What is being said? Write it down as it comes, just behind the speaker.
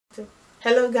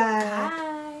Hello guys.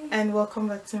 Hi. And welcome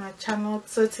back to my channel.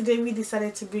 So today we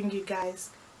decided to bring you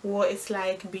guys what it's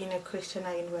like being a Christian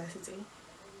at university.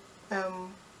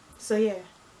 So yeah,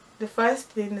 the first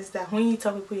thing is that when you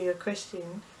tell people you're a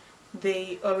Christian,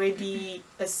 they already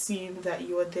assume that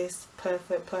you're this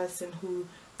perfect person who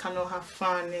cannot have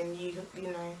fun, and you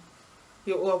know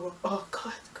you're all about, oh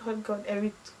God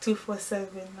every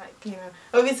 247,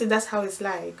 obviously that's how it's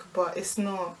like, but it's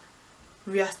not.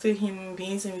 We are still human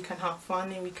beings and we can have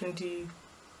fun and we can do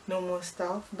normal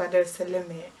stuff, but there's a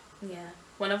limit. Yeah,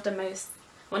 one of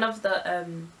the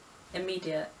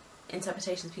immediate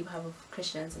interpretations people have of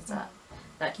Christians is that,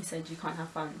 like you said, you can't have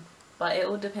fun. But it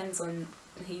all depends on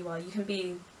who you are. You can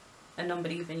be a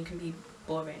non-believer and you can be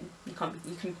boring. You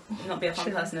can not be a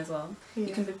fun person as well. Yeah.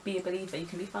 You can be a believer. You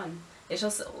can be fun. It's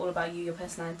just all about you, your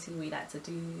personality, what you like to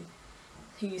do,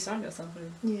 who you surround yourself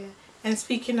with. Yeah. And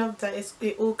speaking of that,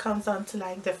 it all comes down to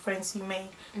like the friends you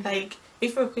make. Like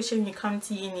if you're a Christian, you come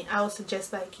to uni, I would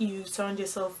suggest like you surround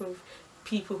yourself with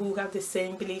people who have the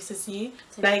same beliefs as you.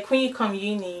 Like when you come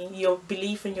uni, your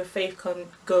belief and your faith can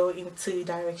go in two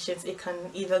directions. It can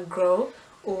either grow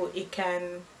or it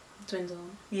can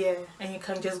dwindle. Yeah, and you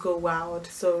can just go wild.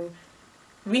 So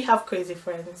we have crazy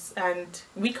friends and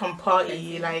we can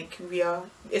party. Like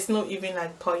it's not even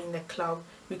like party in the club.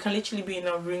 We can literally be in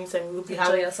our rooms and we'll be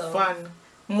having fun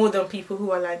more than people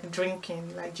who are like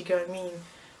drinking. Like, do you get what I mean?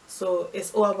 So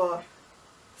it's all about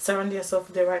surrounding yourself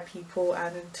with the right people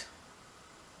and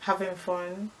having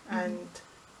fun. And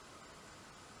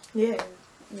yeah,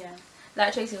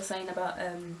 like Tracy was saying about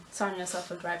surrounding yourself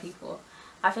with the right people.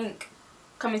 I think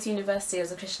coming to university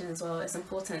as a Christian as well, it's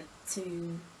important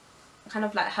to kind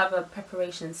of like have a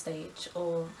preparation stage,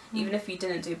 or even if you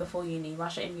didn't do it before uni,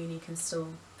 whilst you're in uni you can still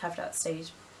have that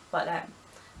stage. But like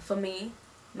for me,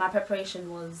 my preparation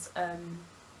was I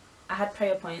had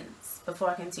prayer points before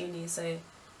I came to uni. So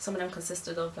some of them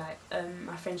consisted of like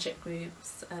my friendship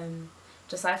groups,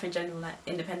 just life in general, like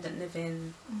independent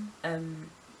living,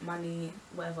 money,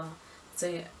 whatever.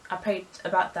 So I prayed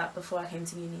about that before I came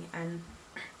to uni, and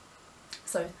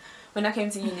so when I came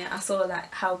to uni I saw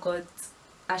like how God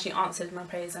actually answered my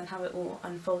prayers and how it all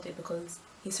unfolded, because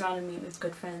he surrounded me with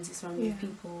good friends, he surrounded me with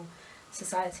people,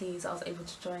 societies I was able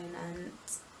to join, and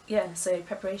yeah, so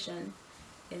preparation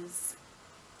is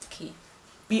key.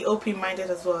 Be open-minded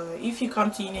as well. If you come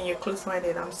to uni and you're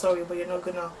close-minded, I'm sorry, but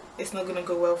it's not gonna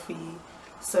go well for you.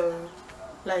 So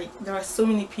like there are so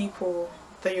many people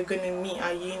that you're gonna meet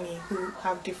at uni who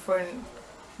have different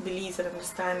beliefs and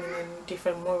understanding and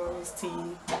different morals to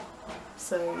you.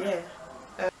 So yeah.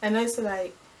 And also,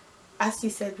 like as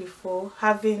you said before,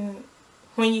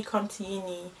 when you come to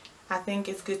uni, I think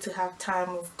it's good to have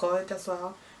time with God as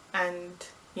well, and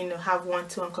have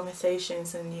one-to-one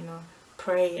conversations, and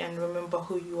pray and remember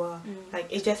who you are.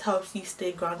 Like it just helps you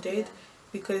stay grounded,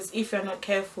 because if you're not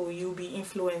careful you'll be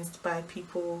influenced by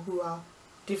people who are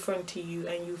different to you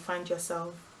and you find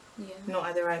yourself not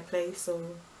at the right place.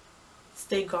 So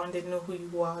stay grounded, know who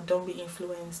you are, don't be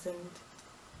influenced, and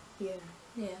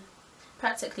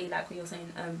practically, like what you're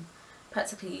saying,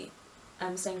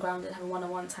 staying grounded, having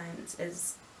one-on-one times,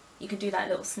 is you can do that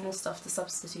little small stuff to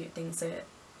substitute things. So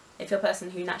if you're a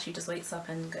person who naturally just wakes up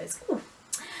and goes, ooh,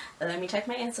 let me check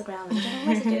my Instagram and check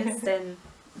my messages, then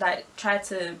like try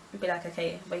to be like,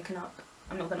 okay, waking up,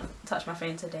 I'm not gonna touch my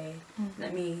phone today.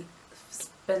 Let me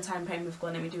spend time praying with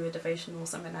God, let me do a devotion or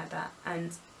something like that.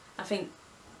 And I think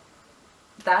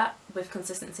that with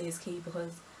consistency is key,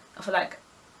 because I feel like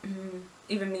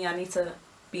even me, I need to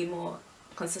be more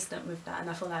consistent with that, and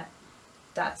I feel like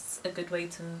that's a good way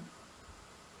to,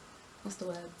 what's the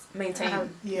word, maintain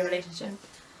your relationship.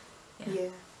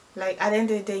 Like at the end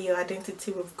of the day, your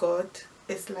identity with God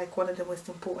is like one of the most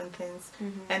important things.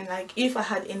 And like if I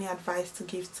had any advice to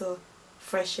give to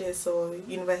freshers or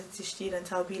university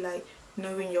students, I'll be like,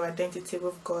 knowing your identity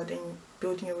with God and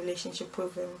building a relationship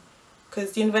with him.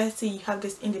 Because university, you have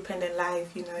this independent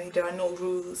life, there are no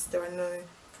rules, there are no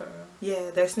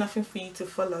there's nothing for you to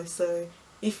follow. So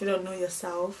if you don't know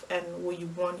yourself and what you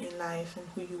want in life and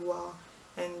who you are,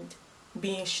 and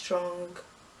being strong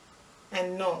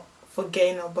and not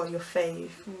forgetting about your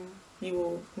faith, you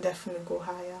will definitely go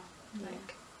higher.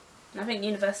 And I think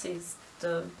university is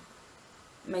the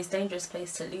most dangerous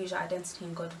place to lose your identity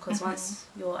in God, because once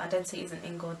your identity isn't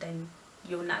in God, then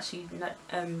you'll naturally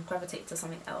gravitate to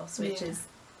something else, which is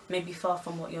maybe far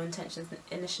from what your intentions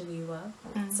initially were.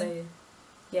 So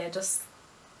yeah, just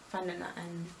finding that.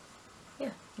 And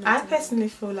I personally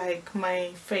feel like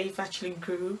my faith actually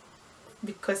grew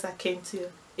because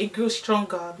it grew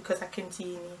stronger because I came to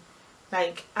uni.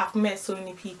 Like, I've met so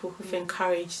many people who've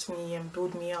encouraged me and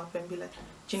built me up and be like,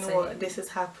 do you know what, this is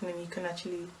happening, you can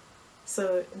actually...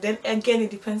 So then again, it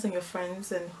depends on your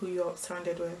friends and who you're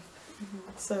surrounded with.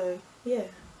 So yeah,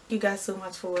 thank you guys so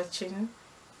much for watching.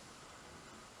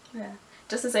 Yeah,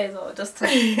 just to say as well, just to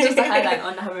highlight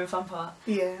on the having fun part.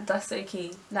 Yeah, that's so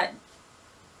key. Like,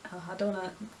 I don't want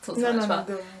to talk too much,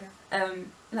 but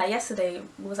like yesterday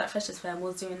we was at Freshers Fair and we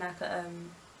was doing like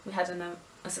we had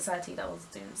a society that was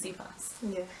doing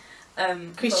CPAS. Yeah.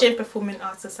 Christian Performing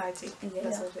Arts Society. Yeah.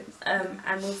 That's what it is.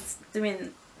 And was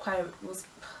doing choir.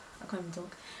 I can't even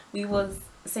talk. We was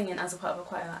singing as a part of a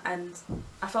choir, and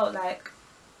I felt like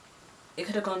it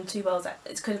could have gone two ways.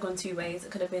 It could have gone two ways.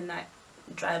 It could have been like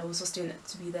dry, but we was just doing it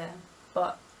to be there.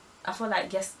 But I felt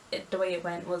like the way it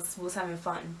went was we was having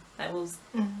fun. Like, we was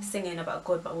singing about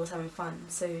God, but we was having fun.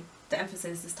 So the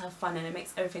emphasis is to have fun, and it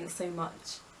makes everything so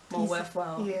much more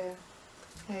worthwhile. Yeah,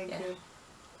 I agree.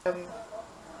 Yeah.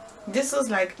 This was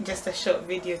like just a short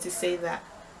video to say that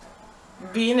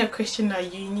being a Christian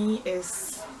at uni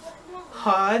is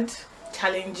hard,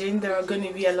 challenging. There are going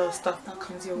to be a lot of stuff that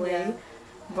comes your way,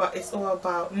 but it's all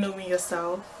about knowing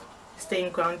yourself,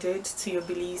 staying grounded to your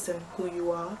beliefs and who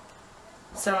you are,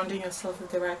 surrounding yourself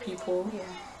with the right people. Yeah,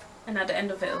 and at the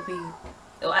end of it,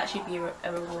 it'll actually be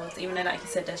a reward, even though, like you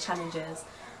said, there's challenges.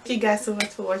 Thank you guys so much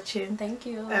for watching. Thank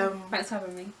you. Thanks for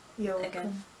having me. You're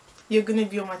welcome. You're gonna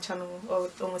be on my channel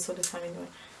almost all the time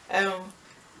anyway.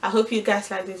 I hope you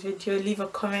guys like this video. Leave a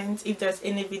comment if there's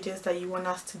any videos that you want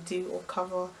us to do or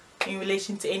cover in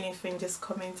relation to anything. Just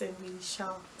comment and we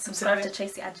shall subscribe to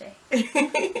TRACY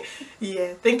ADJEi.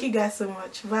 Yeah, thank you guys so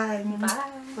much. Bye.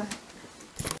 Bye.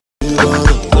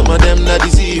 Some of them not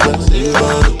deceivers.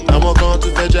 I'm going to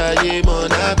fetch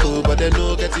a but they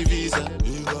no get visa.